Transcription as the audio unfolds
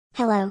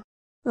Hello.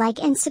 Like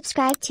and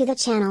subscribe to the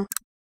channel.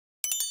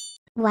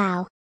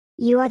 Wow.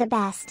 You are the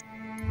best.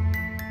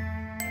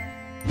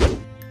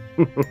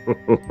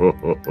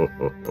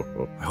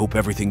 I hope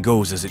everything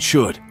goes as it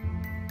should.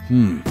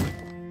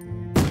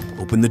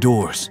 Open the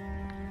doors.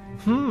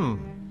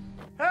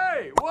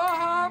 Hey, what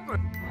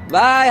happened?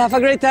 Bye, have a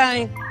great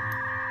time.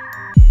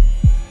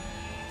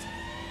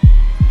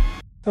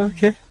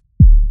 Okay.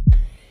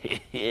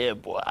 Yeah,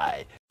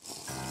 boy.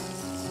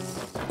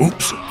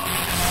 Oops.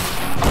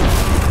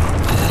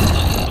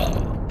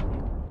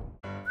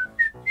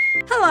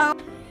 Hello.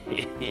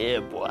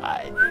 Yeah,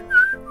 boy.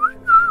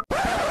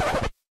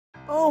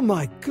 Oh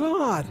my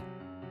God.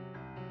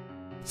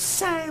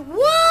 Say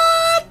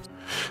what?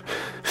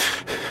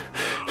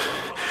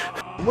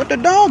 What the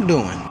dog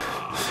doing?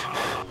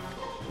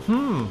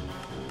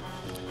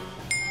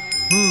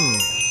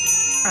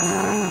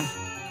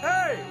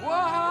 Hey,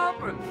 what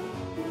happened?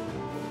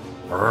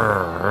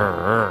 Okay,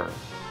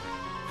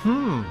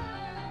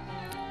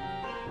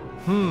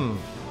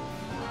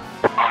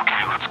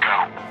 let's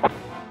go.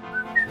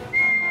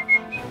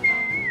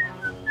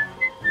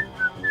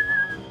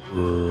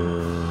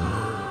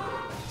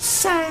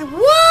 Say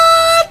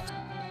what?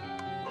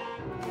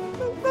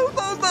 No.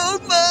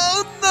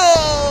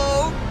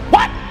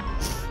 What?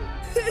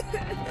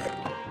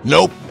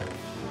 Nope.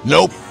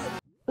 Nope.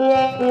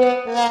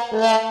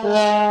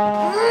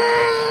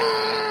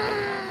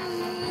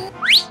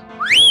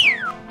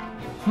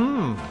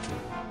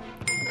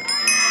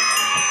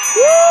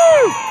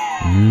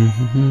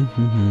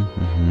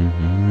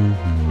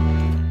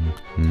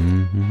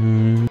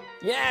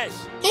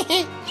 Yes.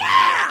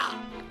 Yeah.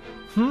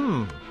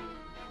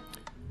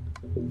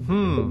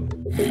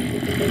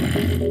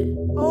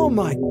 Oh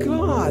my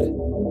God.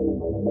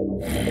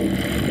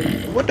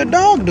 What the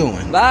dog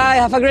doing? Bye,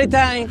 have a great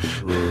time.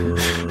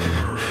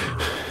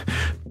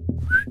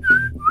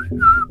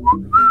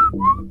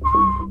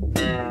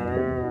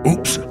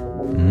 Oops.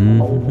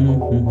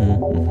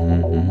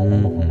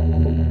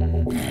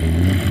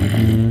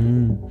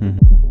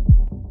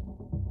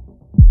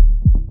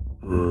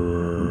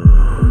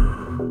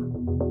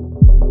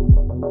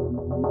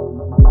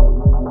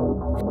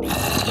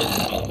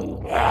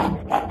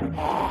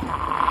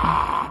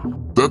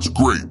 That's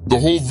great. The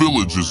whole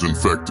village is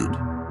infected.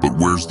 But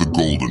where's the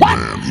golden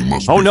man? He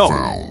must be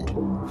found.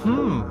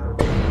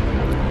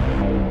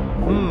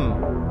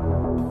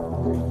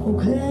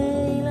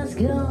 Okay, let's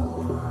go.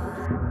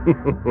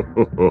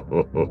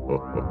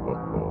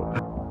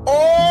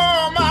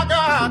 Oh my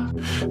God!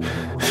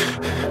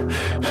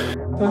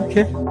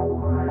 Okay.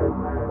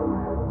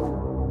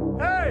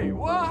 Hey,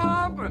 what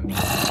happened?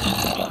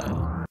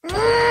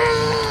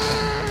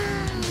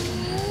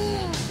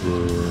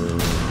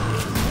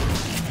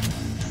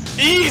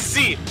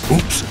 Easy.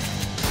 Oops.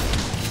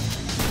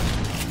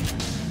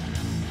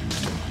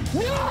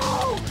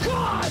 No,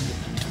 God!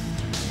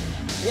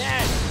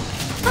 Yes.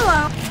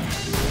 Hello.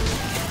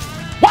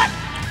 What?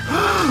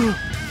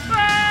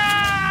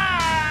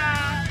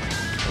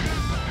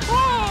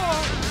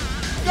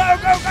 Go,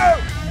 go, go!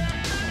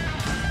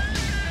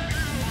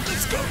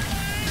 Let's go.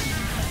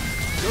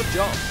 Good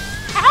job.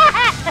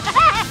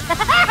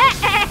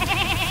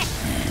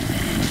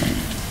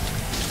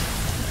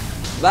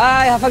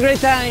 Bye, have a great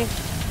time.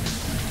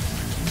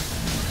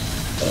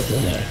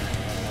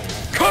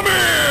 Come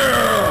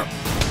here.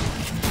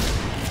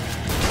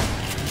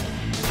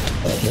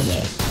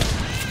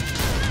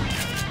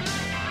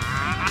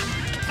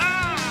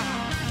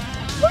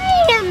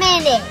 Wait a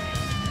minute.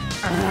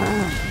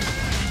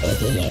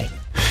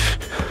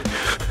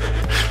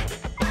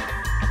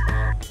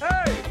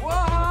 Hey, what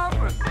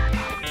happened?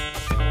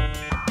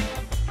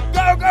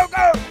 Go, go,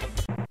 go!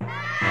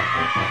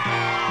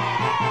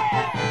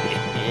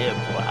 Yeah,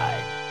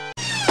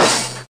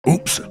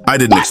 Oops, I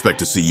didn't expect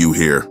to see you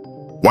here.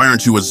 Why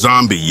aren't you a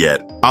zombie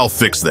yet? I'll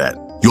fix that.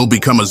 You'll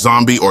become a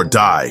zombie or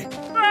die.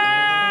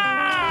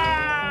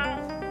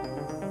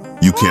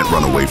 You can't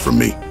run away from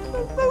me.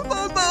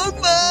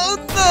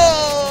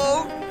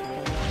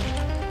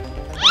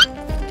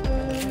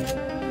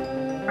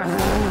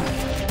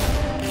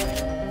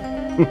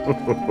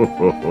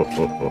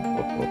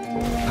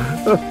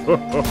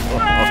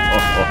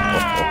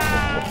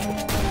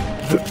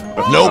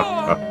 Nope.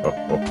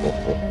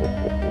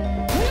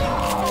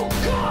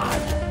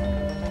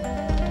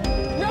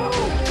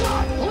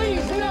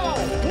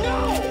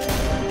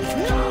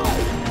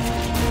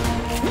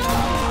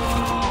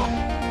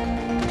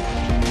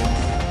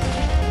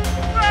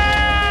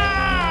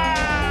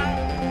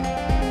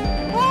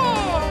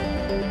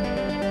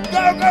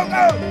 Go, go,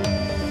 go!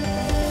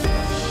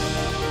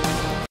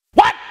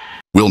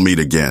 We'll meet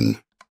again.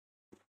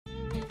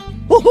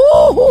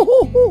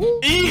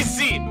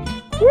 Easy.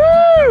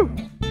 Woo!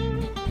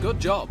 Good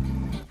job.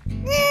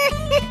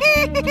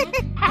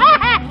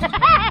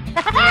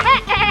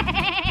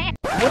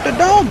 What the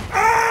dog?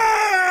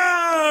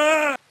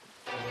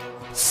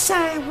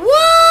 Say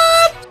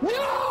what?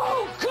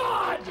 No,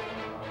 God!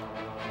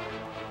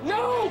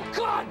 No,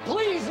 God,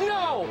 please,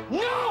 no!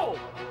 No!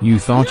 You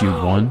thought you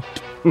won?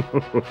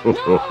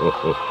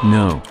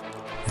 No.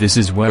 This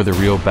is where the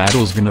real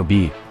battle's gonna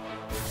be.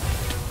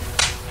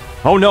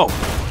 Oh no!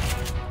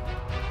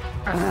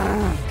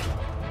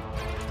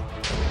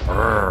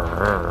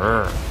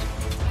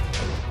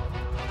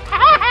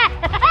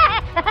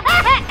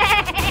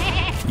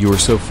 You're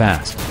so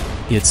fast.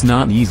 It's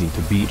not easy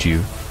to beat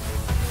you.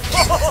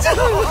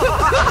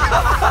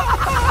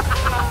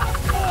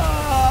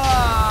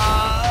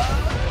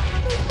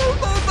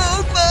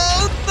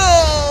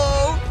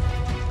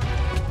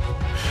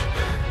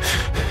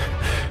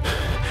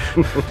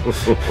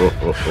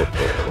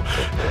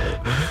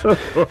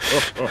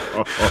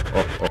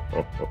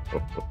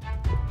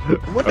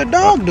 What the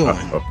dog doing?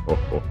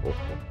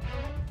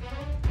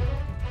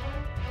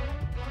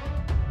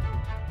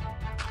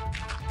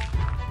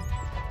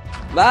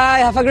 Bye,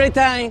 have a great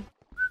time.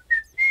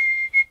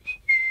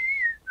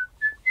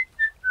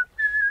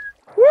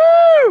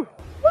 Woo!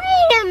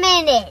 Wait a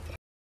minute.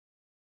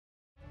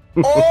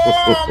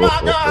 Oh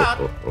my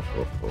God!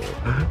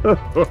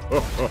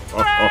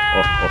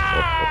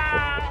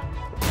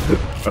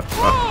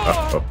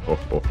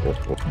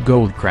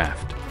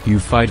 Goldcraft, you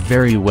fight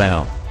very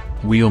well.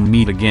 We'll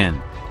meet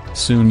again.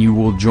 Soon you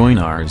will join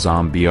our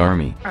zombie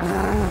army.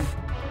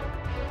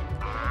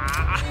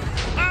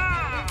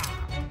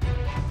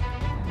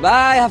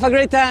 Bye, have a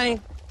great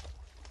time.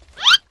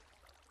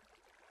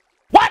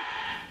 What?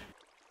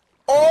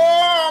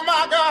 Oh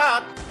my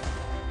God!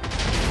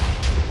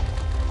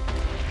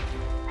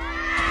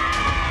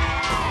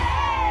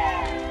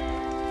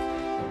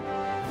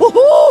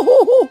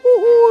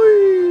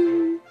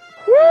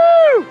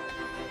 Woo!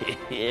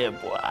 Yeah,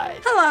 boy.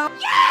 Hello.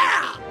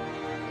 Yeah!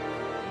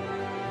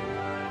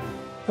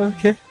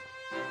 Okay.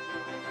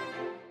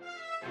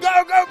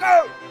 Go, go,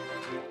 go!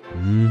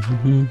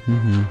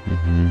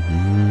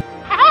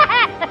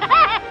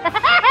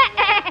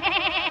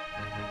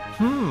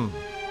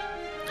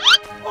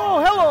 Oh,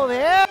 hello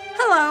there!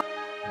 Hello.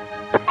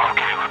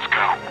 Okay, let's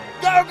go.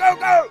 Go, go,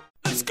 go!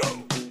 Let's go.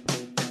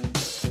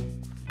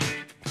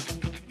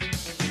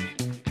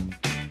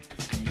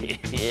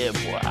 Yeah,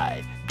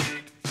 boy.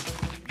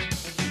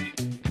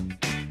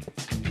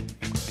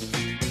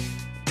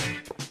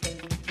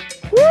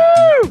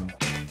 Woo!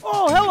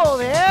 Oh, hello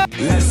there!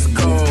 Let's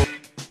go.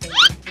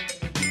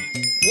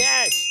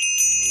 Yes.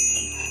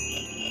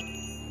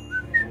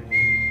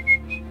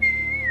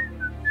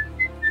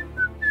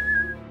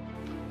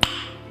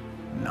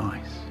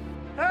 Nice.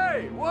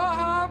 Hey, what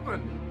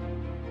happened?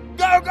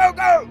 Go, go,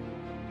 go!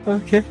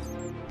 Okay.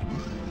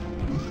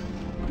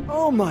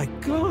 Oh my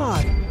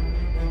God!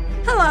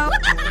 Hello.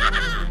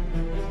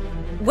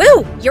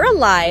 Woo! You're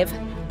alive!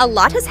 A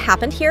lot has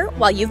happened here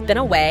while you've been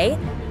away.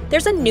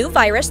 There's a new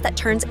virus that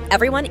turns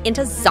everyone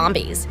into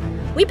zombies.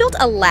 We built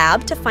a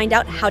lab to find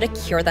out how to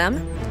cure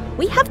them.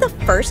 We have the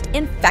first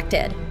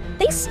infected.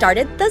 They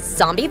started the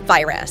zombie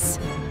virus.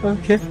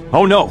 Okay.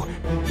 Oh no!